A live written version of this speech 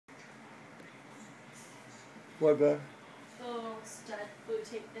What about? The little stud blue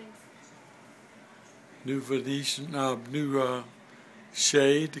tape things. New Venetian, new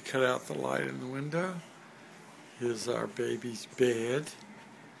shade to cut out the light in the window. Here's our baby's bed.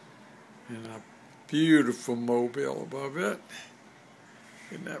 And a beautiful mobile above it.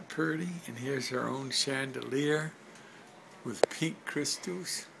 Isn't that pretty? And here's her own chandelier with pink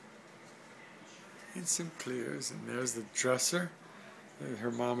crystals and some clears. And there's the dresser that her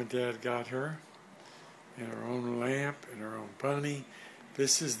mom and dad got her. And her own lamp and her own bunny.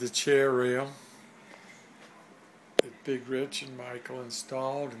 This is the chair rail that Big Rich and Michael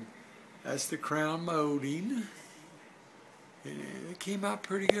installed. And that's the crown molding. And it came out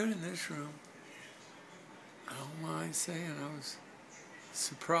pretty good in this room. I don't mind saying I was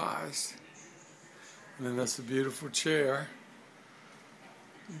surprised. And then that's a beautiful chair.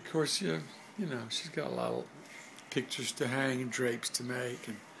 And of course, you know, she's got a lot of pictures to hang and drapes to make.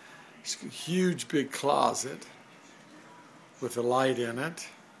 And she's got a huge big closet with a light in it.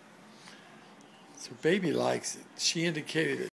 So baby likes it. She indicated it.